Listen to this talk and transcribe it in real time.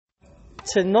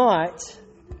Tonight,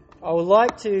 I would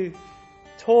like to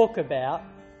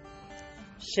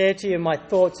share to you my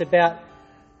thoughts about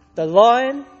the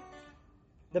lion,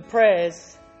 the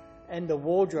prayers, and the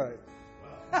wardrobe.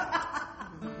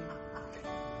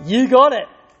 You got it.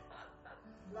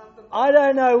 I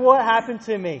don't know what happened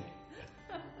to me.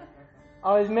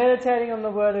 I was meditating on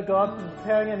the Word of God,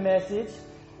 preparing a message,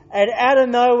 and out of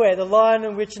nowhere, the Lion,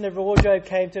 the Witch, and the Wardrobe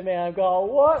came to me, and I'm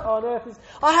going, what on earth is...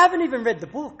 I haven't even read the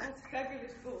book. That's a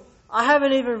fabulous book. I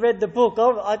haven't even read the book.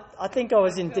 I think I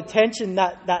was in detention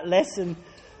that lesson.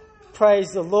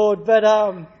 Praise the Lord. But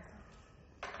I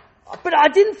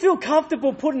didn't feel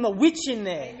comfortable putting the witch in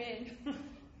there. Amen.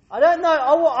 I don't know.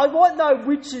 I want no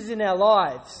witches in our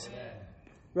lives.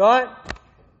 Right?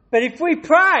 But if we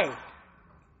pray,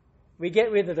 we get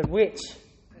rid of the witch.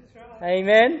 That's right.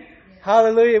 Amen.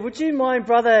 Hallelujah. Would you mind,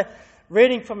 brother,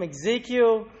 reading from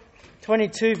Ezekiel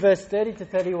 22, verse 30 to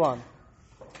 31?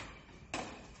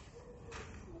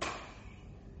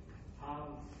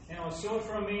 Now I sought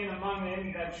for a man among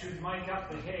them that should make up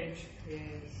the hedge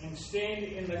and stand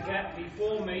in the gap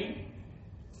before me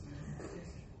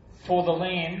for the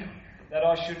land, that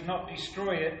I should not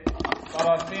destroy it, but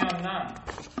I found none.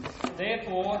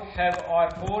 Therefore have I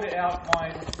poured out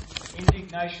my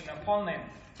indignation upon them.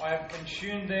 I have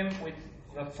consumed them with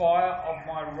the fire of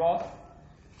my wrath.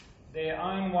 Their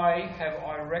own way have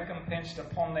I recompensed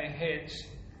upon their heads,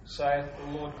 saith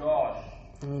the Lord God.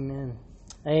 Amen.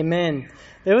 Amen.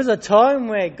 There was a time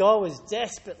where God was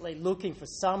desperately looking for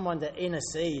someone to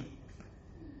intercede.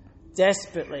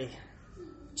 Desperately.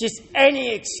 Just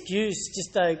any excuse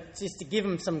just to give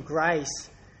him some grace.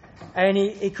 And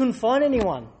he couldn't find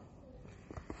anyone.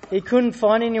 He couldn't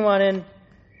find anyone.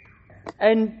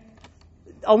 And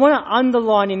I want to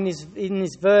underline in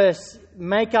this verse,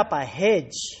 make up a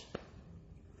hedge.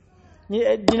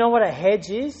 You know what a hedge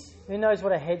is? Who knows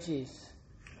what a hedge is?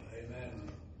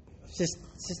 Amen.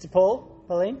 Sister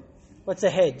Pauline? What's a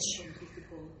hedge?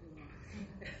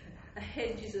 A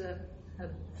hedge is a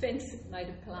fence made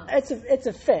of plants. It's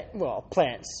a fence. Well,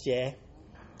 plants, yeah.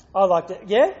 I like it.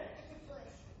 Yeah?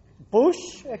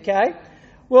 Bush? Okay.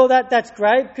 Well, that's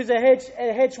great, because a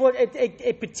hedge, what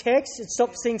it protects, it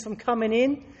stops things from coming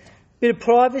in, bit of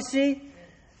privacy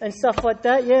and stuff like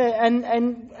that. Yeah, and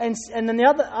then the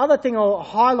other thing I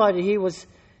highlighted here was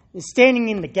standing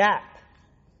in the gap.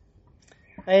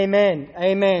 Amen.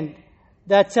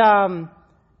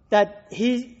 That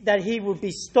he would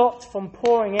be stopped from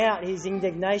pouring out his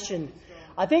indignation.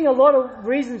 I think a lot of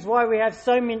reasons why we have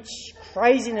so much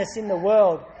craziness in the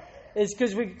world is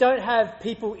because we don't have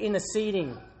people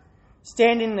interceding,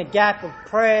 standing in the gap of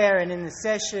prayer and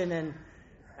intercession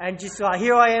and just like,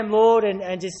 here I am, Lord,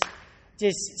 and just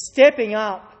stepping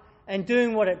up and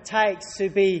doing what it takes to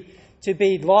be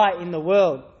light in the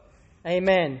world.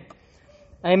 Amen.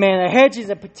 A hedge is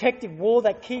a protective wall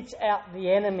that keeps out the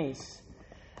enemies.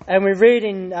 And we read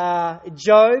in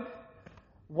Job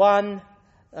 1,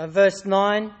 verse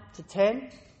 9 to 10.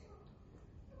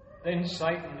 Then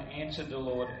Satan answered the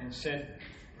Lord and said,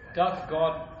 Doth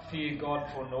God fear God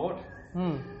for naught?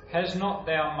 Has not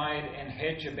thou made an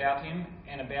hedge about him,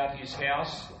 and about his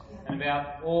house, and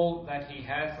about all that he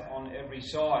hath on every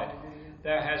side?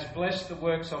 Thou hast blessed the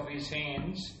works of his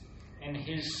hands, and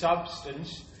his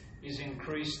substance is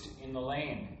increased in the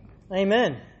land.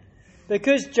 Amen.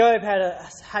 Because Job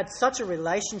had such a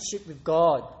relationship with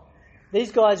God,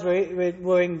 these guys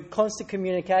were in constant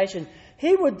communication.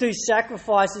 He would do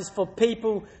sacrifices for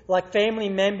people like family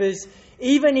members,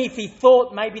 even if he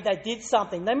thought maybe they did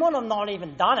something. They might have not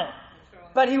even done it.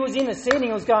 But he was interceding.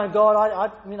 He was going,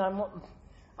 God,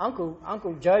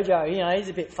 Uncle Jojo, he's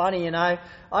a bit funny, I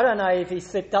don't know if he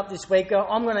slipped up this week.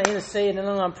 I'm going to intercede and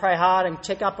I'm going to pray hard and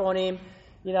check up on him,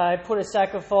 put a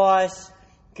sacrifice,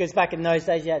 because back in those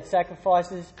days you had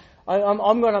sacrifices.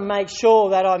 I'm going to make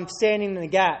sure that I'm standing in the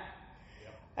gap.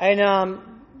 And,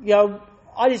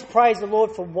 I just praise the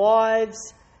Lord for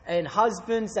wives and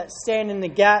husbands that stand in the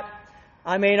gap.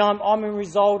 I'm a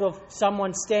result of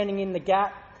someone standing in the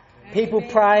gap. People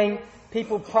praying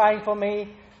for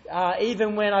me,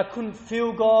 even when I couldn't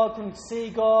feel God, couldn't see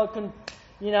God,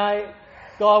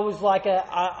 God was like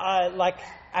like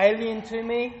alien to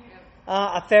me,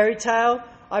 a fairy tale.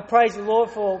 I praise the Lord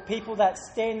for people that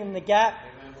stand in the gap.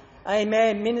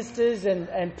 Amen. Ministers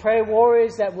and prayer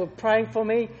warriors that were praying for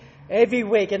me every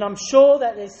week. And I'm sure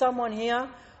that there's someone here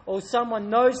or someone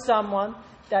knows someone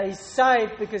that is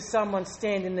saved because someone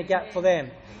stand in the gap for them.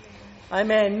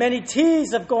 Amen. Many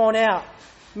tears have gone out.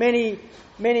 Many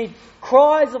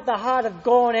cries of the heart have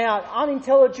gone out.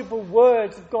 Unintelligible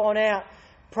words have gone out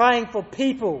praying for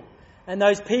people. And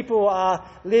those people are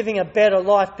living a better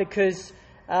life because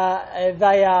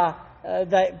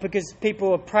because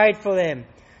people have prayed for them.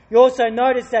 You also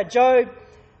notice that Job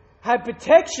had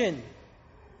protection.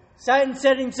 Satan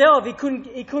said himself he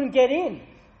couldn't get in.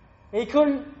 He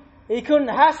couldn't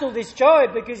hassle this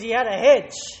Job because he had a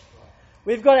hedge.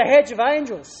 We've got a hedge of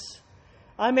angels.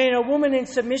 I mean, a woman in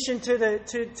submission to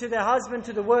their husband,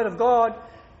 to the word of God,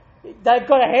 they've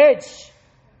got a hedge.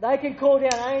 They can call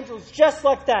down angels just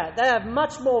like that. They have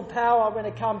much more power when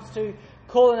it comes to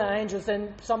calling out angels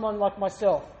than someone like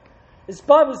myself. This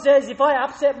Bible says if I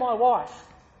upset my wife,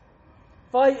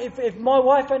 if my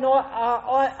wife and I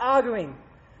are arguing,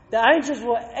 the angels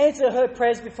will answer her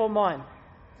prayers before mine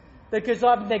because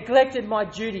I've neglected my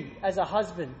duty as a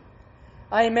husband.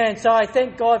 Amen. So I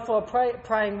thank God for a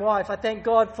praying wife. I thank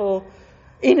God for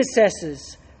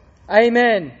intercessors.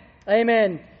 Amen.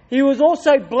 Amen. He was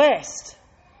also blessed.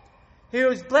 He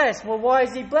was blessed. Well, why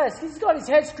is he blessed? Because he's got his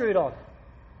head screwed on.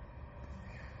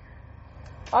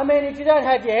 I mean, if you don't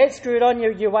have your head screwed on,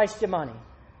 you waste your money.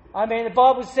 I mean, the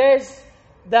Bible says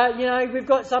that, we've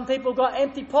got some people got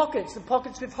empty pockets, the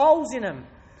pockets with holes in them.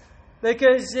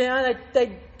 Because,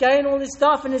 they gain all this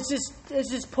stuff and it's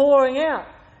just pouring out.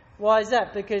 Why is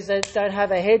that? Because they don't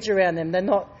have a hedge around them.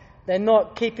 They're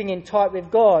not keeping in tight with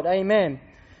God. Amen.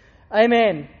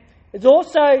 Amen. It's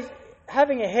also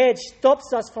having a hedge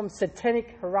stops us from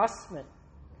satanic harassment.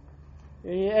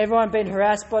 Everyone been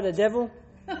harassed by the devil?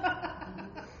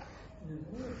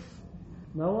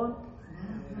 No one?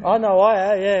 I know I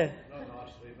have, yeah.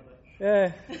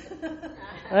 Yeah.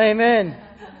 Amen.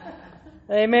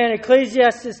 Amen.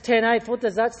 Ecclesiastes 10:8. What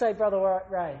does that say, Brother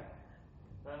Ray?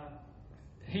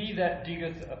 He that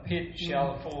diggeth a pit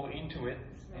shall fall into it,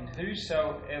 and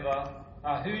whoso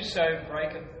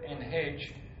breaketh an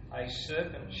hedge, a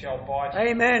serpent shall bite him.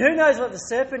 Amen. Who knows what the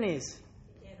serpent is?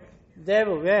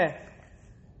 Devil, yeah.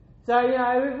 So,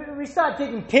 we start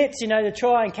digging pits, to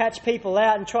try and catch people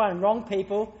out and try and wrong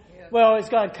people. Yeah. Well, it's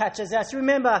going to catch us out. So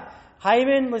remember,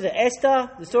 Haman, was it Esther?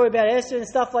 The story about Esther and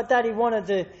stuff like that. He wanted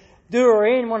to do her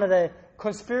in, one of the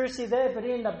conspiracy there, but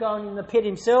he ended up going in the pit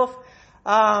himself.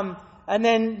 And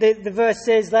then the verse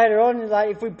says later on,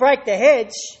 like, if we break the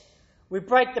hedge, we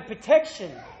break the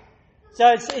protection. So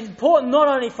it's important not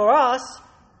only for us,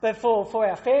 but for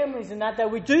our families and that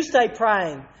we do stay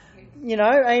praying.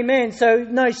 Amen. So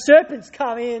no serpents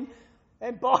come in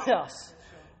and bite us.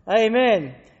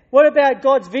 Amen. What about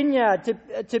God's vineyard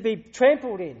to be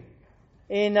trampled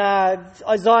in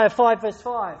Isaiah 5 verse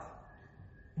 5?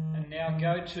 And now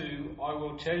go to, I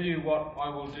will tell you what I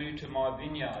will do to my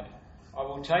vineyard. I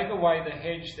will take away the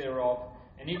hedge thereof,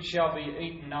 and it shall be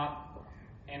eaten up,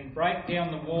 and break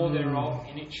down the wall thereof,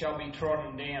 and it shall be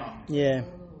trodden down. Yeah.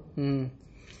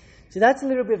 So that's a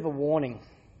little bit of a warning.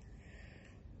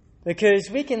 Because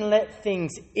we can let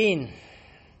things in,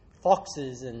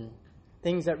 foxes and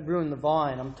things that ruin the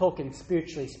vine. I'm talking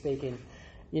spiritually speaking.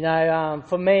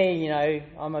 For me,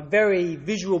 I'm a very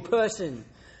visual person.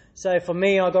 So for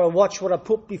me, I've got to watch what I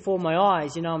put before my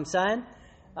eyes, you know what I'm saying?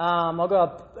 I've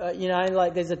got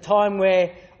to, there's a time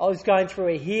where I was going through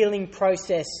a healing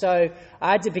process. So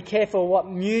I had to be careful what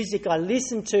music I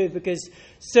listened to because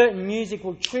certain music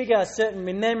will trigger certain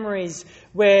memories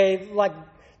where,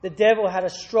 the devil had a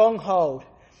stronghold.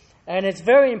 And it's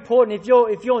very important if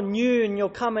you're new and you're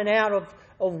coming out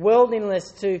of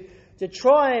worldliness to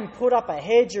try and put up a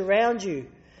hedge around you.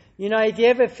 If you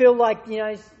ever feel like,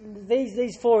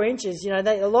 these 4 inches,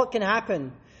 a lot can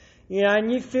happen.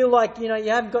 And you feel like, you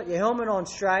haven't got your helmet on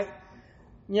straight.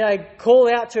 Call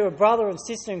out to a brother or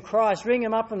sister in Christ, ring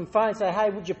them up on the phone and say,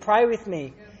 hey, would you pray with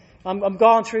me? I'm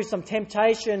going through some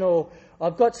temptation, or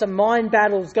I've got some mind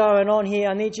battles going on here.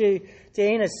 I need you to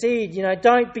intercede.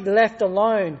 Don't be left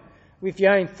alone with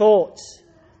your own thoughts.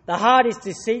 The heart is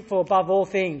deceitful above all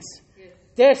things. Yes.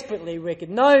 Desperately wicked.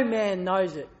 No man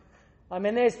knows it. I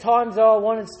mean, there's times I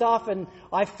wanted stuff and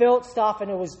I felt stuff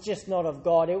and it was just not of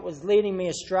God. It was leading me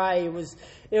astray. It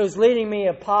was leading me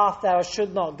a path that I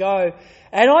should not go.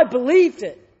 And I believed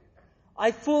it.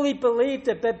 I fully believed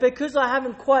it. But because I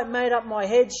haven't quite made up my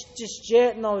head just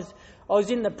yet and I was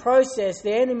in the process,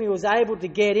 the enemy was able to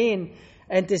get in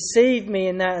and deceive me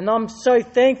in that. And I'm so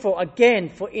thankful again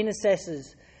for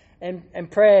intercessors and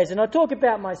prayers. And I talk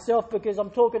about myself because I'm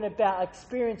talking about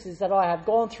experiences that I have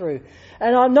gone through.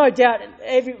 And I no doubt,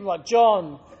 like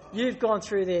John, you've gone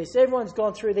through this. Everyone's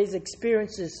gone through these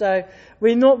experiences. So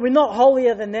we're not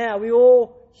holier than thou. We're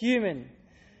all human.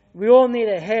 We all need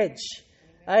a hedge.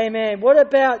 Amen. What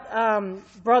about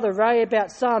Brother Ray,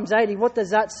 about Psalms 80? What does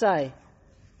that say?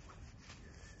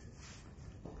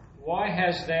 Why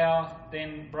hast thou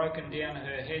then broken down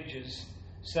her hedges,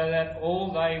 so that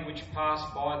all they which pass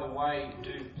by the way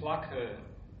do pluck her?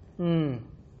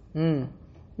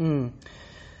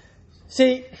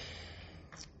 See,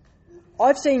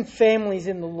 I've seen families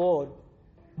in the Lord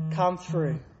come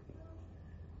through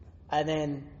and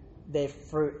then their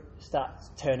fruit starts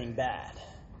turning bad.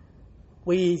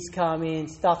 Weeds come in,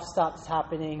 stuff starts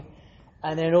happening,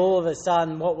 and then all of a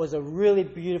sudden what was a really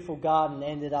beautiful garden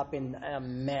ended up in a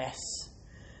mess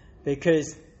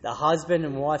because the husband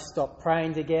and wife stopped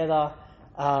praying together.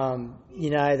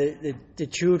 The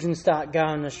children start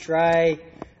going astray.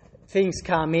 Things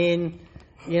come in.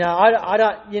 You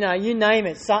name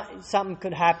it. Something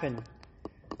could happen.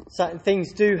 Certain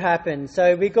things do happen.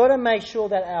 So we've got to make sure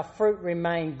that our fruit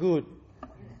remain good.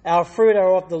 Our fruit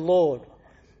are of the Lord.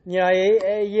 You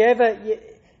ever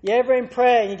in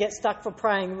prayer and you get stuck for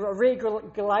praying, read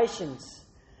Galatians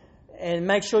and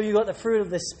make sure you got the fruit of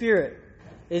the Spirit.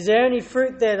 Is there any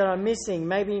fruit there that I'm missing?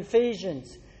 Maybe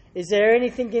Ephesians. Is there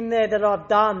anything in there that I've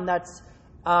done that's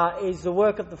is the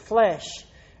work of the flesh?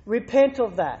 Repent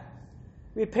of that.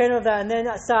 Repent of that, and then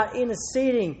start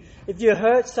interceding. If you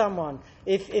hurt someone,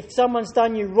 if someone's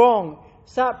done you wrong,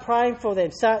 start praying for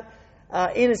them. Start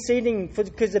interceding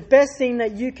because the best thing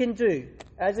that you can do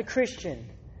as a Christian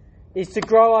is to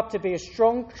grow up to be a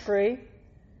strong tree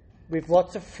with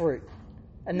lots of fruit,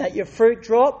 and that your fruit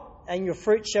drop and your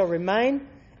fruit shall remain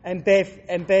and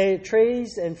bear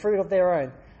trees and fruit of their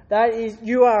own. That is,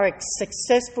 you are a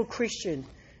successful Christian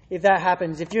if that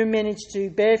happens. If you manage to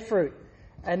bear fruit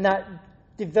and that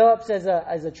develops as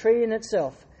a tree in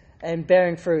itself and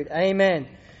bearing fruit. Amen.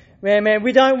 Man,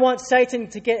 we don't want Satan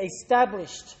to get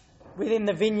established within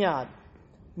the vineyard.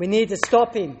 We need to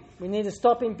stop him. We need to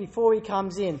stop him before he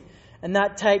comes in. And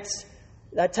that takes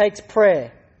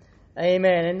prayer.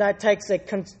 Amen. And that takes a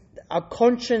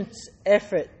conscious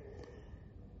effort.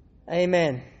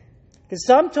 Amen. Because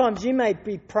sometimes you may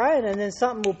be praying and then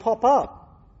something will pop up.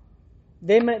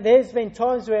 There's been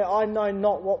times where I know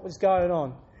not what was going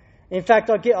on. In fact,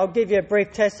 I'll give you a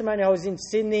brief testimony. I was in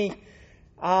Sydney.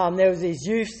 There was these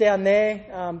youths down there,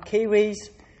 Kiwis,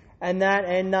 and that,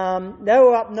 and they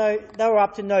were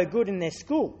up to no good in their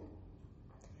school.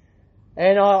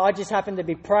 And I just happened to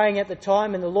be praying at the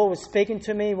time, and the Lord was speaking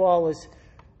to me while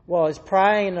I was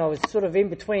praying, and I was sort of in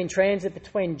between transit,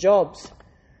 between jobs.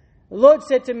 The Lord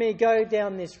said to me, "Go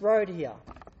down this road here,"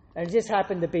 and it just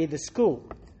happened to be the school.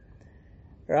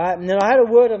 Right, and then I had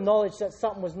a word of knowledge that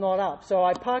something was not up. So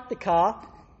I parked the car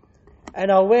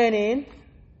and I went in,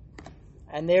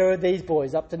 and there were these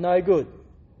boys up to no good.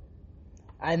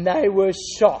 And they were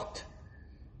shocked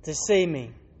to see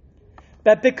me.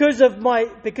 But because of my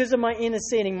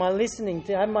interceding, my listening,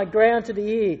 to have my ground to the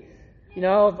ear,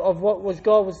 of what was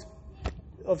God was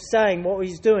of saying, what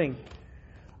He's doing,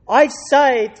 I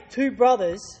saved two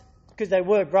brothers, because they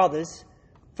were brothers,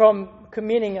 from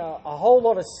committing a whole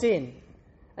lot of sin.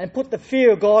 And put the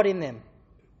fear of God in them.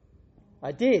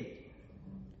 I did.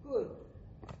 Good.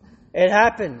 It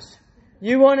happens.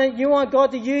 You want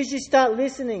God to use you, start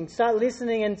listening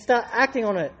and start acting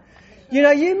on it.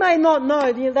 You may not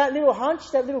know, that little hunch,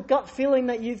 that little gut feeling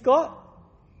that you've got.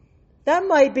 That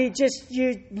may be just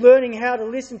you learning how to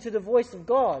listen to the voice of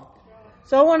God.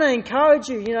 So I want to encourage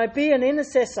you, be an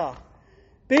intercessor.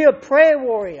 Be a prayer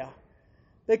warrior.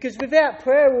 Because without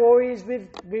prayer warriors, we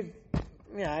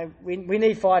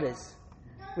need fighters.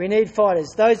 We need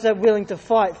fighters. Those that are willing to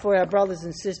fight for our brothers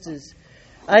and sisters.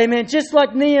 Amen. Just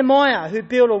like Nehemiah, who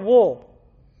built a wall.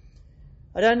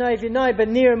 I don't know if you know, but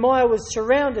Nehemiah was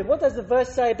surrounded. What does the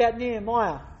verse say about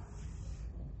Nehemiah?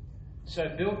 So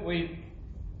built we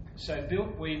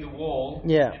the wall,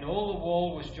 yeah. And all the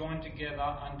wall was joined together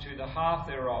unto the half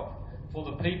thereof, for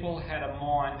the people had a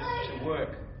mind to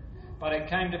work. But it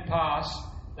came to pass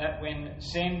that when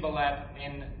Sanballat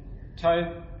and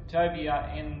Tobiah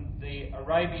and the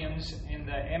Arabians and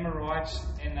the Amorites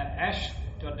and the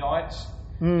Ashdodites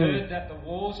heard that the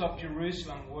walls of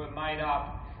Jerusalem were made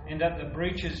up and that the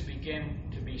breaches began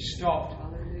to be stopped,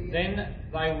 then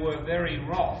they were very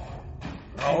wroth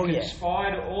and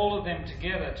conspired all of them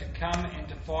together to come and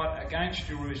to fight against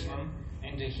Jerusalem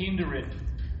and to hinder it.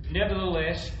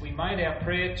 Nevertheless, we made our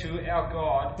prayer to our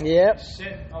God and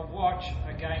set a watch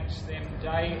against them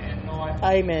day and night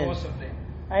because of them.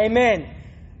 Amen.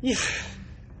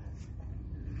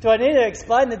 Do I need to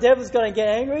explain? The devil's going to get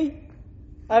angry.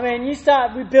 I mean, you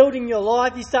start rebuilding your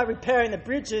life, you start repairing the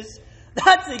bridges.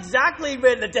 That's exactly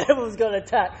when the devil's going to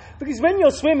attack. Because when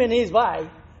you're swimming his way,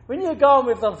 when you're going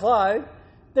with the flow,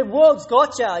 the world's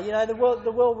got you. The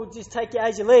world will just take you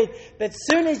as you lead. But as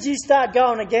soon as you start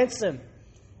going against them,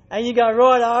 and you go,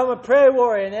 right, I'm a prayer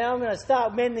warrior now, I'm going to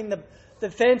start mending the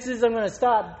fences, I'm going to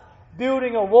start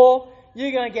building a wall,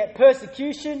 you're going to get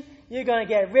persecution, you're going to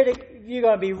get you're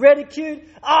going to be ridiculed.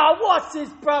 Oh, what's this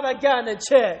brother going to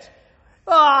church?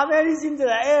 Oh, man, he's into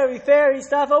the airy-fairy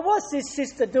stuff. Oh, what's this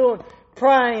sister doing?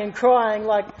 Praying and crying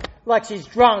like she's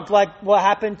drunk, like what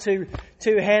happened to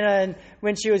Hannah and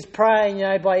when she was praying,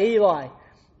 by Eli.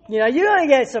 You're going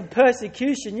to get some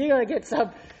persecution. You're going to get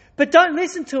some... But don't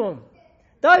listen to them.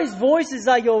 Those voices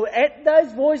are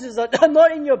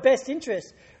not in your best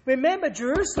interest. Remember,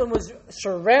 Jerusalem was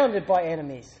surrounded by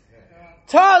enemies.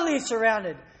 Totally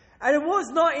surrounded. And it was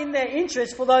not in their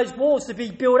interest for those walls to be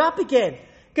built up again.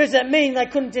 Because that means they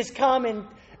couldn't just come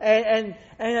and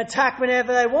attack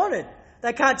whenever they wanted.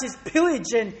 They can't just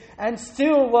pillage and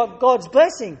steal what God's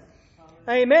blessing.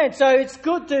 Amen. So it's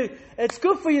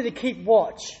good for you to keep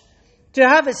watch. To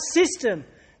have a system.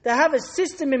 To have a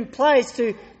system in place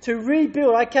to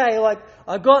rebuild. Okay, like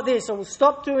I got this. I will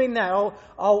stop doing that.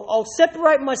 I'll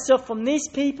separate myself from these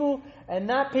people and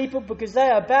that people because they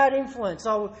are bad influence.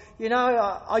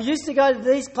 I used to go to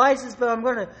these places, but I'm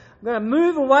going to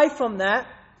move away from that,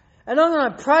 and I'm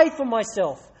going to pray for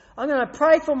myself. I'm going to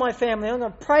pray for my family. I'm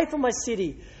going to pray for my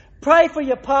city. Pray for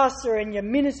your pastor and your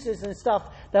ministers and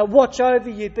stuff that watch over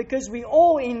you, because we're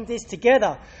all in this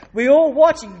together. We're all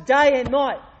watching day and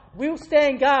night. We'll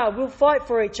stand guard. We'll fight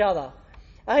for each other.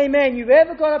 Amen. You've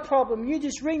ever got a problem, you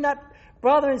just ring that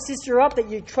brother and sister up that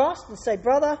you trust and say,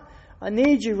 brother, I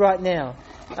need you right now.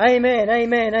 Amen,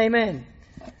 amen, amen.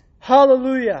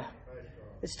 Hallelujah.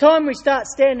 It's time we start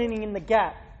standing in the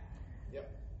gap.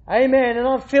 Yep. Amen. And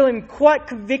I'm feeling quite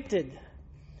convicted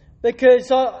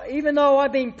because even though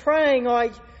I've been praying,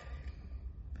 I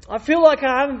feel like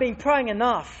I haven't been praying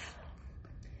enough.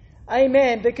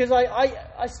 Amen. Because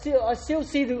I still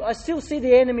see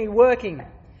the enemy working.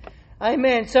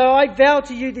 Amen. So I vow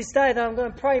to you this day that I'm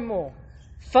going to pray more,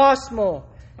 fast more,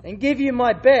 and give you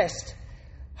my best.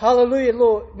 Hallelujah,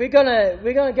 Lord. We're going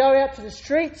to go out to the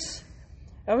streets,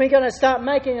 and we're going to start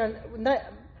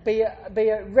be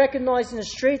recognised in the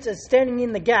streets as standing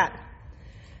in the gap.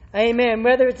 Amen.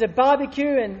 Whether it's a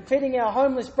barbecue and feeding our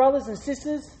homeless brothers and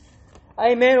sisters,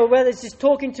 amen, or whether it's just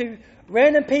talking to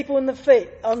random people on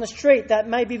the street that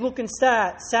may be looking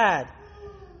sad.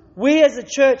 We as a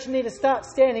church need to start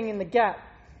standing in the gap.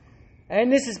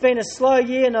 And this has been a slow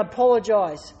year, and I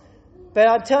apologise. But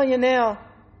I'm telling you now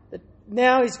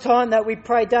is time that we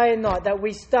pray day and night, that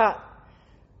we start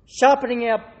sharpening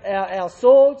our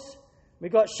swords.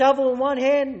 We've got shovel in one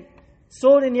hand,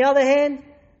 sword in the other hand,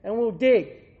 and we'll dig.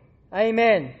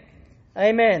 Amen.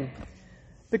 Amen.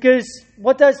 Because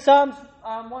what does Psalms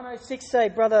 106 say,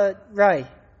 Brother Ray?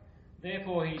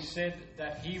 Therefore he said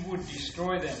that he would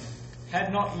destroy them.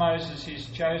 Had not Moses his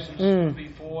chosen stood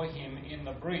before him in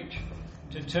the breach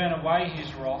to turn away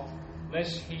his wrath,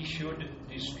 lest he should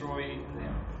destroy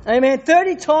them. Amen.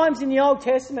 30 times in the Old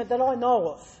Testament that I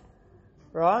know of.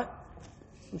 Right?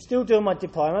 I'm still doing my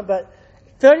diploma, but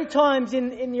 30 times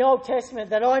in the Old Testament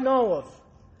that I know of,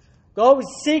 God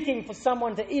was seeking for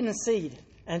someone to intercede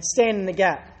and stand in the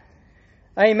gap.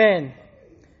 Amen.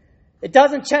 It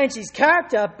doesn't change his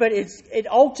character, but it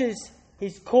alters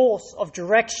his course of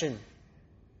direction.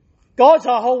 God's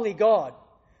a holy God.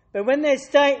 But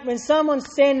when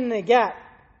someone's standing in the gap,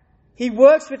 he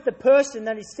works with the person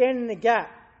that is standing in the gap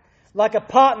like a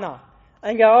partner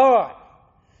and go, all right,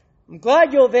 I'm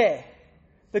glad you're there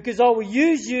because I will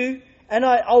use you and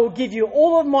I will give you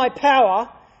all of my power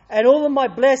and all of my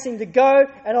blessing to go,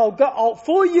 and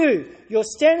for you, you're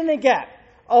standing in the gap.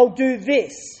 I'll do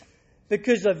this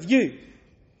because of you.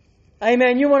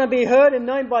 Amen. You want to be heard and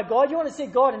known by God? You want to see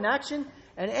God in action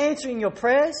and answering your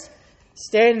prayers?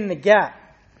 Stand in the gap.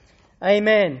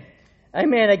 Amen.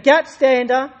 Amen. A gap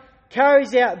stander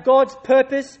carries out God's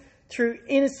purpose through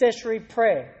intercessory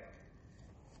prayer.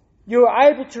 You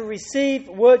are able to receive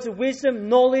words of wisdom,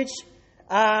 knowledge.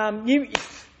 You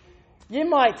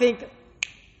might think,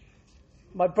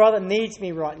 my brother needs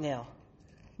me right now.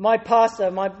 My pastor,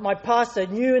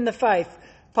 new in the faith,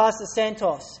 Pastor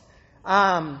Santos.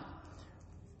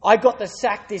 I got the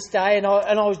sack this day, and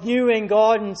I was new in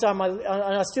God, and so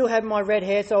I still had my red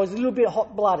hair, so I was a little bit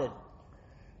hot-blooded,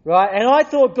 right? And I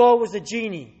thought God was a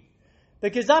genie,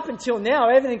 because up until now,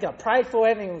 everything I prayed for,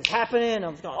 everything was happening, and I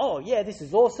was going, oh yeah, this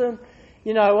is awesome,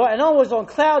 and I was on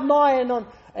cloud nine,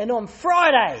 and on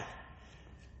Friday,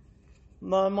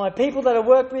 my people that I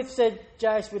work with said,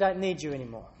 Jace, we don't need you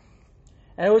anymore.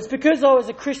 And it was because I was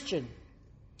a Christian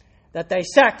that they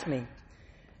sacked me.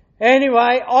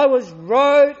 Anyway, I was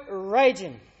road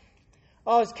raging.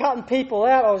 I was cutting people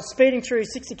out. I was speeding through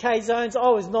 60k zones. I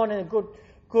was not in a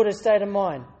good state of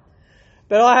mind.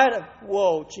 But I had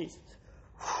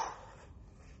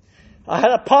I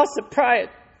had a pastor praying.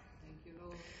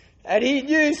 And he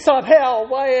knew somehow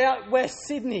way out West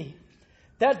Sydney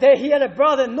that he had a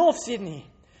brother in North Sydney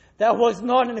that was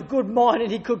not in a good mind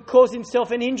and he could cause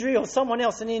himself an injury or someone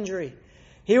else an injury.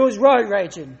 He was road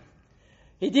raging.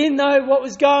 He didn't know what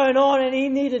was going on and he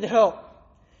needed help.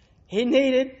 He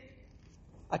needed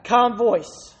a calm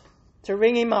voice to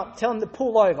ring him up, tell him to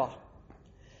pull over.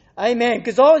 Amen.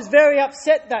 Because I was very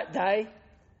upset that day.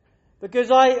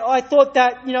 Because I thought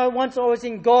that, once I was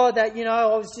in God, that, I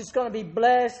was just going to be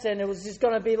blessed and it was just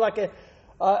going to be like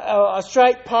a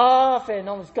straight path and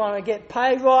I was going to get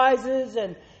pay rises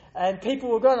and people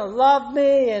were going to love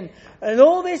me and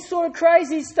all this sort of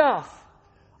crazy stuff.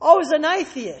 I was an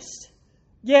atheist.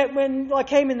 Yet when I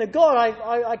came into God,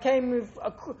 I came with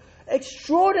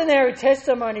extraordinary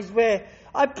testimonies where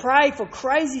I prayed for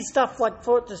crazy stuff like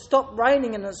for it to stop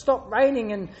raining and it stopped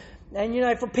raining and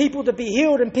for people to be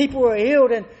healed and people were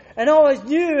healed and I always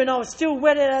knew and I was still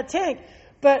wet in a tank.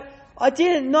 But I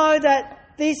didn't know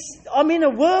that I'm in a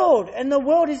world and the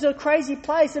world is a crazy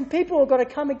place and people are going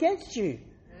to come against you.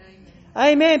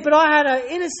 Amen. But I had an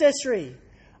intercessory.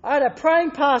 I had a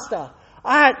praying pastor.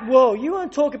 You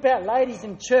want to talk about ladies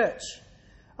in church.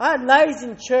 I had ladies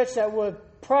in church that were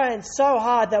praying so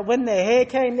hard that when their hair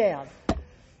came down,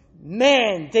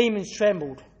 man, demons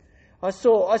trembled. I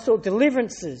saw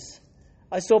deliverances.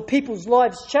 I saw people's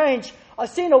lives change. I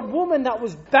seen a woman that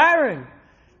was barren,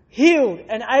 healed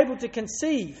and able to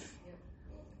conceive.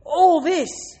 All this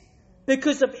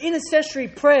because of intercessory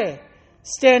prayer,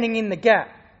 standing in the gap.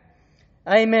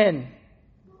 Amen.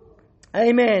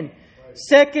 Amen.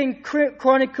 2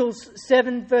 Chronicles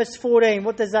 7 verse 14.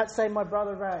 What does that say, my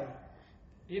brother Ray?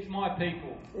 If my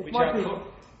people, which are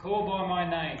called by my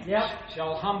name,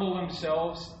 shall humble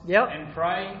themselves and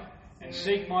pray and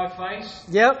seek my face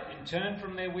and turn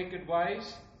from their wicked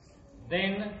ways,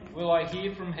 then will I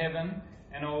hear from heaven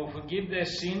and I will forgive their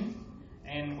sin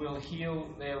and will heal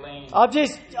their land. I've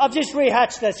just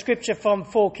rehatched that scripture from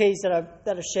 4 Keys that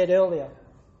I shared earlier.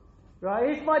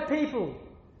 Right? If my people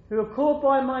who are called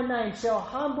by my name shall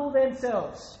humble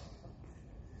themselves.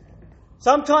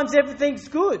 Sometimes everything's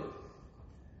good.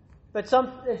 But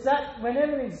when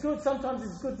everything's good, sometimes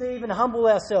it's good to even humble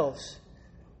ourselves.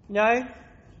 No,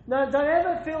 don't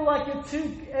ever feel like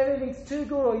everything's too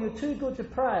good or you're too good to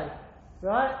pray.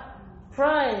 Right?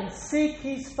 Pray and seek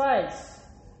His face.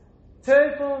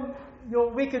 Turn from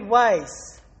your wicked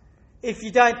ways. If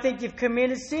you don't think you've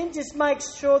committed sin, just make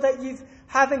sure that you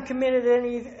haven't committed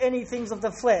any things of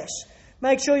the flesh.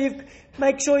 Make sure you've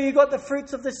got the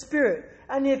fruits of the Spirit.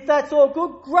 And if that's all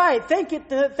good, great. Thank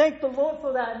the Lord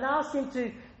for that and ask Him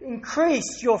to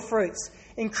increase your fruits,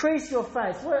 increase your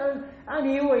faith. And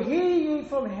He will hear you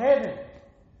from heaven.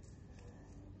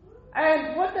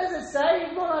 And what does it say?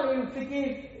 He not only will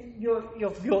forgive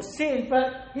your sin,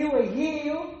 but He will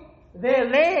heal their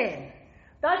land.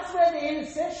 That's where the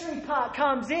intercessory part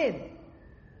comes in.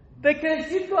 Because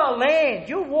you've got a land.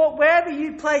 You walk wherever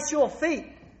you place your feet.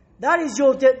 That's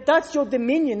your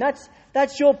dominion.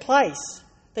 That's your place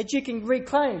that you can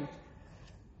reclaim.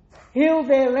 Heal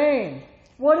their land.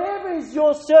 Whatever is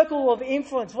your circle of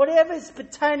influence, whatever is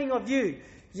pertaining of you,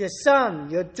 your son,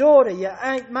 your daughter, your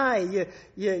Aunt May,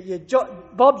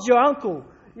 Bob's your uncle,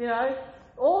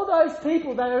 all those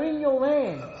people that are in your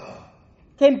land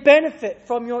can benefit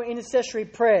from your intercessory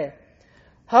prayer.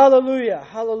 Hallelujah,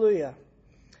 hallelujah.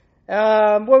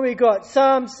 What we got?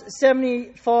 Psalms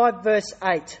 75 verse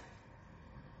 8.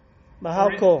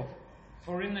 Mahal.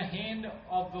 For in the hand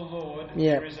of the Lord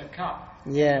there is a cup,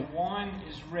 and the wine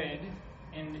is red,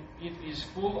 and it is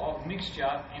full of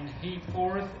mixture, and He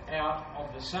poureth out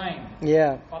of the same.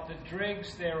 But the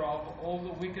dregs thereof, all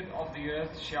the wicked of the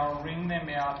earth shall wring them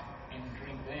out and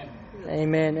drink them.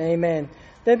 Amen, amen.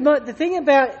 The thing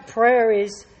about prayer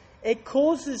is it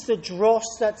causes the dross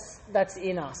that's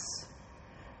in us.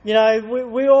 We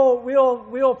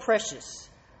all precious.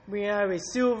 We're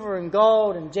silver and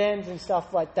gold and gems and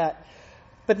stuff like that.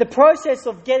 But the process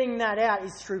of getting that out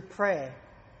is through prayer.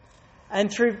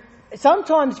 And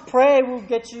sometimes prayer will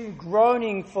get you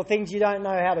groaning for things you don't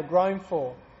know how to groan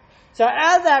for. So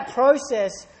out of that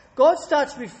process, God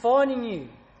starts refining you.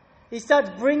 He starts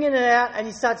bringing it out and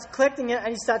He starts collecting it and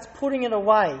He starts putting it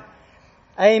away.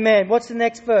 Amen. What's the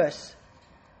next verse?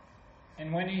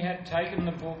 And when He had taken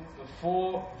the book, the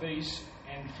 4 beasts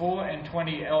and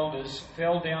 24 elders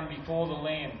fell down before the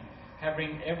Lamb,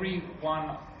 having every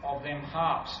one of them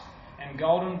harps and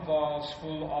golden vials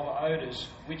full of odours,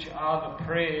 which are the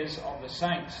prayers of the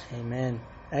saints. Amen.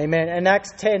 Amen. And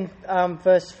Acts 10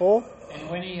 verse 4. And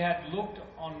when He had looked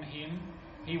on him,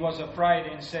 he was afraid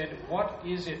and said, What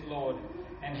is it, Lord?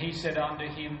 And He said unto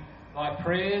him, Thy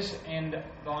prayers and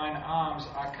thine alms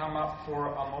are come up for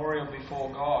a memorial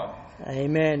before God.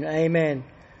 Amen. Amen.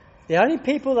 The only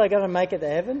people that are going to make it to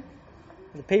heaven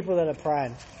are the people that are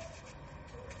praying.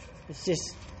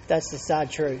 That's the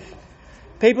sad truth.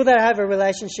 People that have a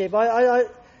relationship, people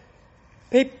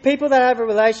that have a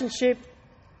relationship,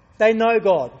 they know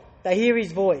God. They hear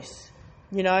His voice.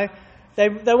 You know, they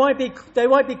won't be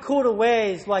caught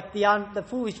unawares like the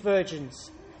foolish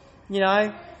virgins. You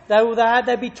know,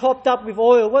 they'll be topped up with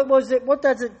oil. What was it? What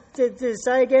does it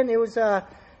say again? It was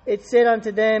it said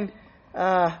unto them,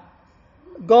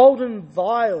 golden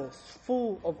vials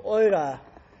full of oil.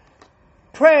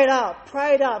 Prayed up,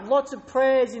 lots of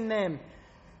prayers in them.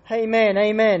 Amen,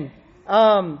 amen.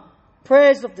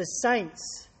 Prayers of the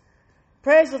saints.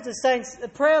 Prayers of the saints. The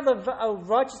prayer of a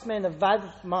righteous man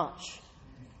availeth much.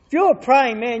 If you're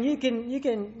praying, man, you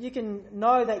can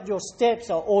know that your steps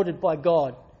are ordered by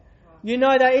God. You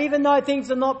know that even though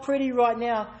things are not pretty right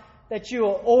now, that you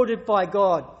are ordered by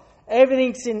God.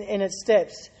 Everything's in its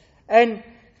steps. And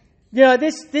you know,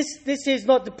 this is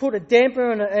not to put a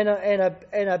damper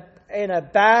and a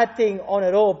bad thing on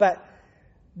it all, but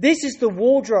this is the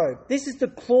wardrobe. This is the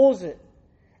closet.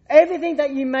 Everything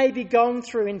that you may be going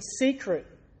through in secret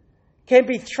can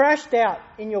be thrashed out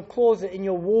in your closet, in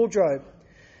your wardrobe.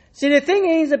 See, the thing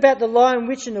is about the lion,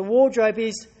 witch, and the wardrobe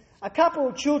is a couple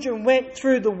of children went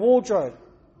through the wardrobe.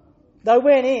 They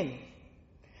went in.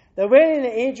 They went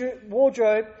in the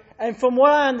wardrobe, and from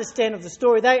what I understand of the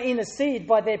story, they interceded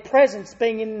by their presence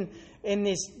being in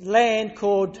this land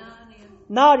called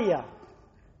Narnia.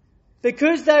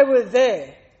 Because they were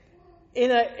there,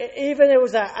 even it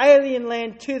was an alien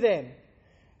land to them,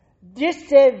 just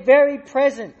their very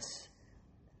presence,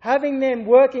 having them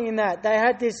working in that, they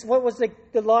had this, what was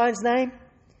the lion's name?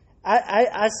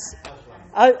 Aslan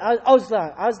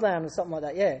or something like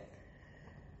that, yeah.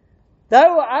 They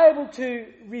were able to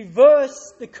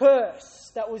reverse the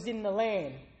curse that was in the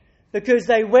land because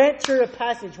they went through a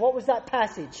passage. What was that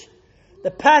passage? The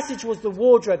passage was the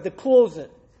wardrobe, the closet.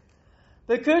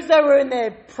 Because they were in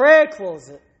their prayer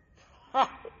closet,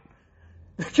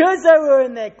 because they were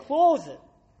in their closet,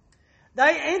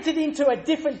 they entered into a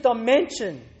different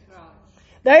dimension.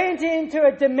 They entered into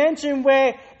a dimension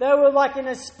where they were like in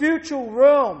a spiritual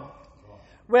realm,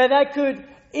 where they could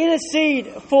intercede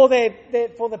for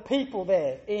the people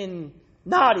there in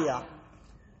Narnia.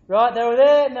 Right? They were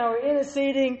there and they were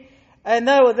interceding and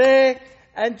they were there.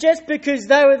 And just because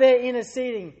they were there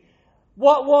interceding,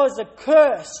 what was a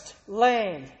cursed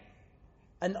land,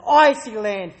 an icy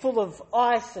land full of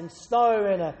ice and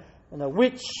snow and a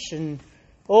witch and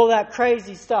all that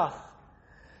crazy stuff.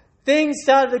 Things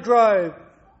started to grow.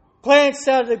 Plants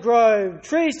started to grow.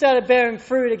 Trees started bearing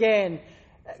fruit again.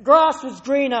 Grass was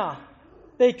greener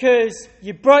because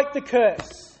you broke the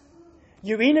curse.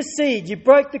 You intercede. You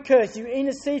broke the curse. You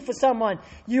intercede for someone.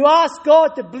 You ask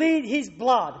God to bleed His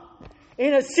blood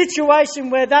in a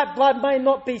situation where that blood may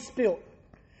not be spilt.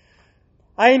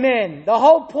 Amen. The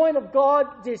whole point of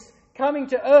God just coming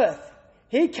to earth,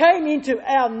 He came into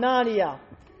our Narnia.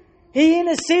 He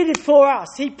interceded for us.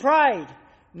 He prayed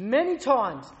many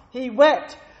times. He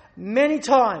wept many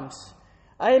times.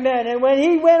 Amen. And when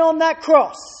He went on that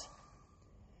cross,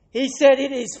 He said,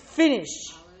 "It is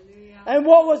finished." Hallelujah. And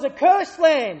what was a cursed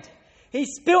land, He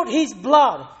spilt His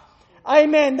blood.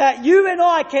 Amen. That you and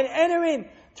I can enter in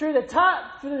through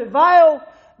the veil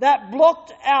that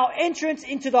blocked our entrance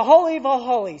into the Holy of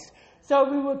Holies. So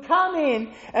we would come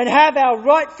in and have our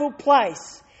rightful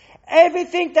place.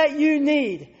 Everything that you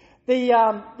need,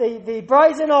 the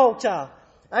brazen altar,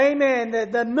 amen,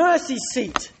 the mercy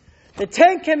seat, the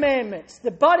 10 Commandments, the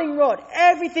budding rod,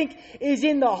 everything is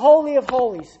in the Holy of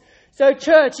Holies. So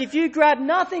church, if you grab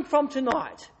nothing from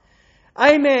tonight,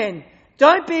 amen,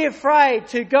 don't be afraid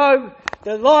to go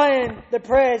the lion, the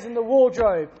prayers and the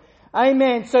wardrobe.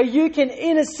 Amen. So you can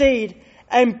intercede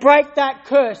and break that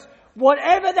curse.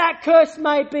 Whatever that curse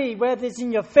may be, whether it's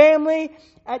in your family,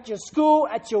 at your school,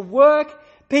 at your work,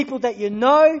 people that you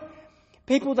know,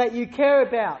 people that you care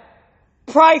about.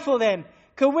 Pray for them.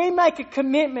 Can we make a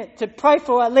commitment to pray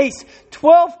for at least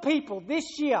 12 people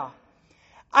this year?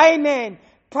 Amen.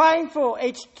 Praying for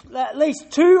at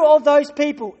least 2 of those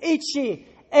people each year,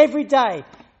 every day.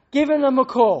 Giving them a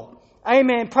call.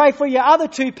 Amen. Pray for your other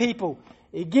 2 people.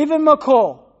 You give them a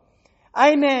call.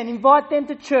 Amen. Invite them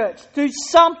to church. Do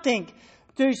something.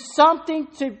 Do something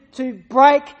to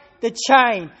break the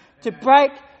chain. To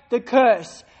break the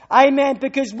curse. Amen.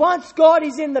 Because once God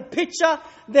is in the picture,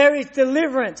 there is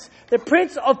deliverance. The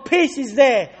Prince of Peace is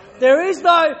there. There is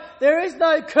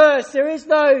no curse. There is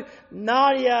no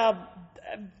Narnia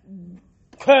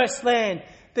cursed land.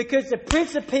 Because the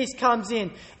Prince of Peace comes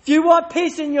in. If you want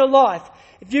peace in your life,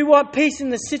 if you want peace in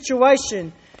the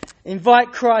situation,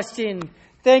 invite Christ in.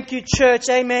 Thank you, church.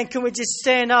 Amen. Can we just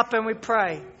stand up and we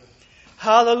pray?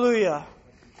 Hallelujah.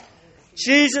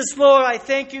 Jesus, Lord, I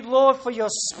thank you, Lord, for your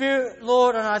Spirit,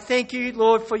 Lord, and I thank you,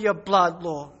 Lord, for your blood,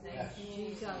 Lord.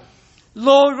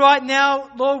 Lord, right now,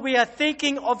 Lord, we are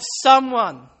thinking of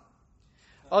someone,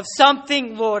 of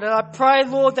something, Lord, and I pray,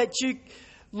 Lord, that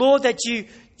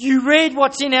you read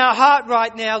what's in our heart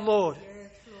right now, Lord.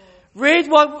 Read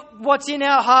what's in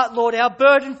our heart, Lord, our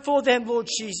burden for them, Lord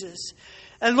Jesus.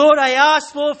 And Lord, I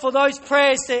ask, Lord, for those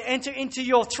prayers to enter into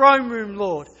your throne room,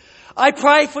 Lord. I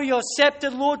pray for your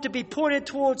scepter, Lord, to be pointed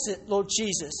towards it, Lord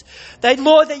Jesus. That,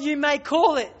 Lord, that you may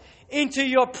call it into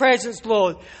your presence,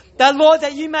 Lord. That, Lord,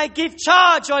 that you may give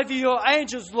charge over your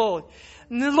angels, Lord.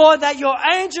 And, Lord, that your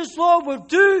angels, Lord, will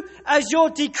do as you're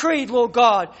decreed, Lord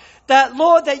God. That,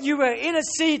 Lord, that you will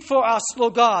intercede for us,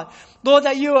 Lord God. Lord,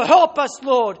 that you will help us,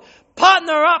 Lord.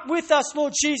 Partner up with us,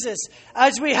 Lord Jesus,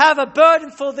 as we have a burden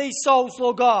for these souls,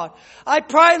 Lord God. I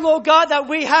pray, Lord God, that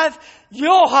we have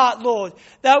your heart, Lord.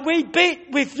 That we beat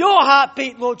with your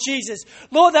heartbeat, Lord Jesus.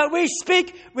 Lord, that we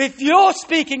speak with your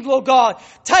speaking, Lord God.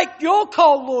 Take your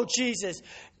call, Lord Jesus.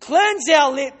 Cleanse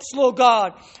our lips, Lord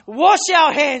God. Wash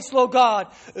our hands, Lord God.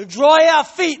 Dry our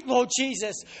feet, Lord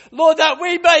Jesus. Lord, that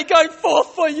we may go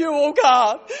forth for you, oh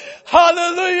God.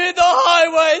 Hallelujah, in the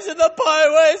highways and the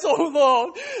byways, oh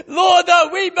Lord. Lord,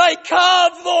 that we may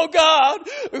carve, Lord God,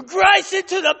 grace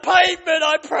into the pavement,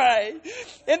 I pray.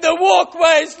 In the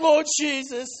walkways, Lord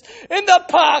Jesus. In the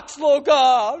parks, Lord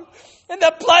God. In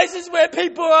the places where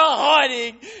people are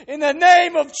hiding. In the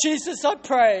name of Jesus, I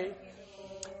pray.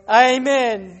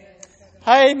 Amen.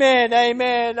 Amen.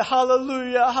 Amen.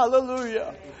 Hallelujah.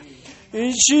 Hallelujah.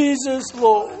 In Jesus,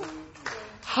 Lord.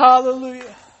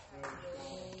 Hallelujah.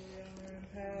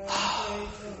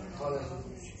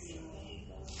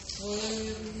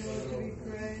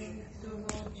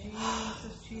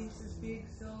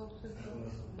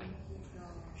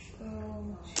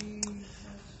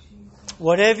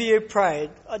 Whatever you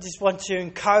prayed, I just want to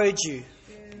encourage you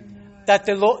that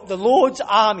the Lord's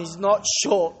arm is not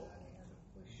short.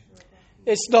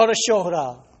 It's not a short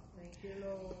arm.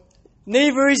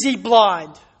 Neither is he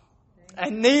blind.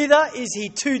 And neither is he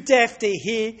too deaf to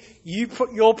hear you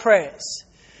put your prayers.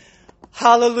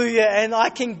 Hallelujah. And I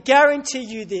can guarantee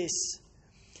you this,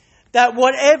 that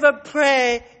whatever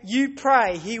prayer you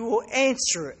pray, he will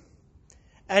answer it.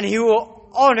 And he will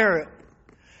honour it.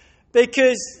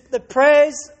 Because the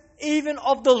prayers even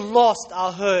of the lost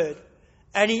are heard.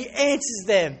 And he answers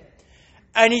them.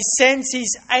 And he sends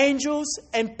his angels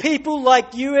and people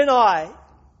like you and I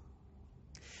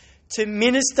to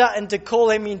minister and to call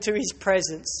him into his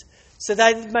presence. So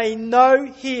they may know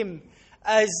him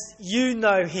as you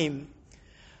know him.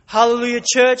 Hallelujah,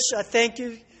 church. I thank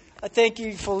you. I thank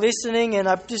you for listening. And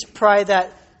I just pray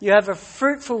that you have a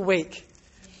fruitful week.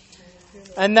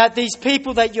 And that these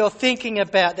people that you're thinking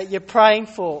about, that you're praying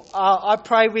for, I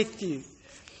pray with you.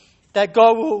 That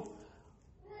God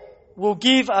will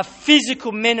give a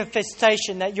physical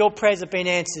manifestation that your prayers have been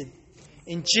answered.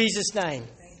 In Jesus' name.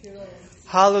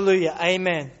 Hallelujah.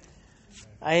 Amen.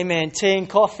 Amen. Tea and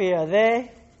coffee are there.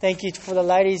 Thank you for the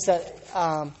ladies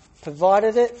that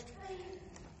provided it.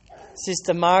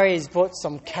 Sister Mari has brought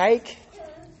some cake.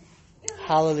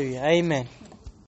 Hallelujah. Amen.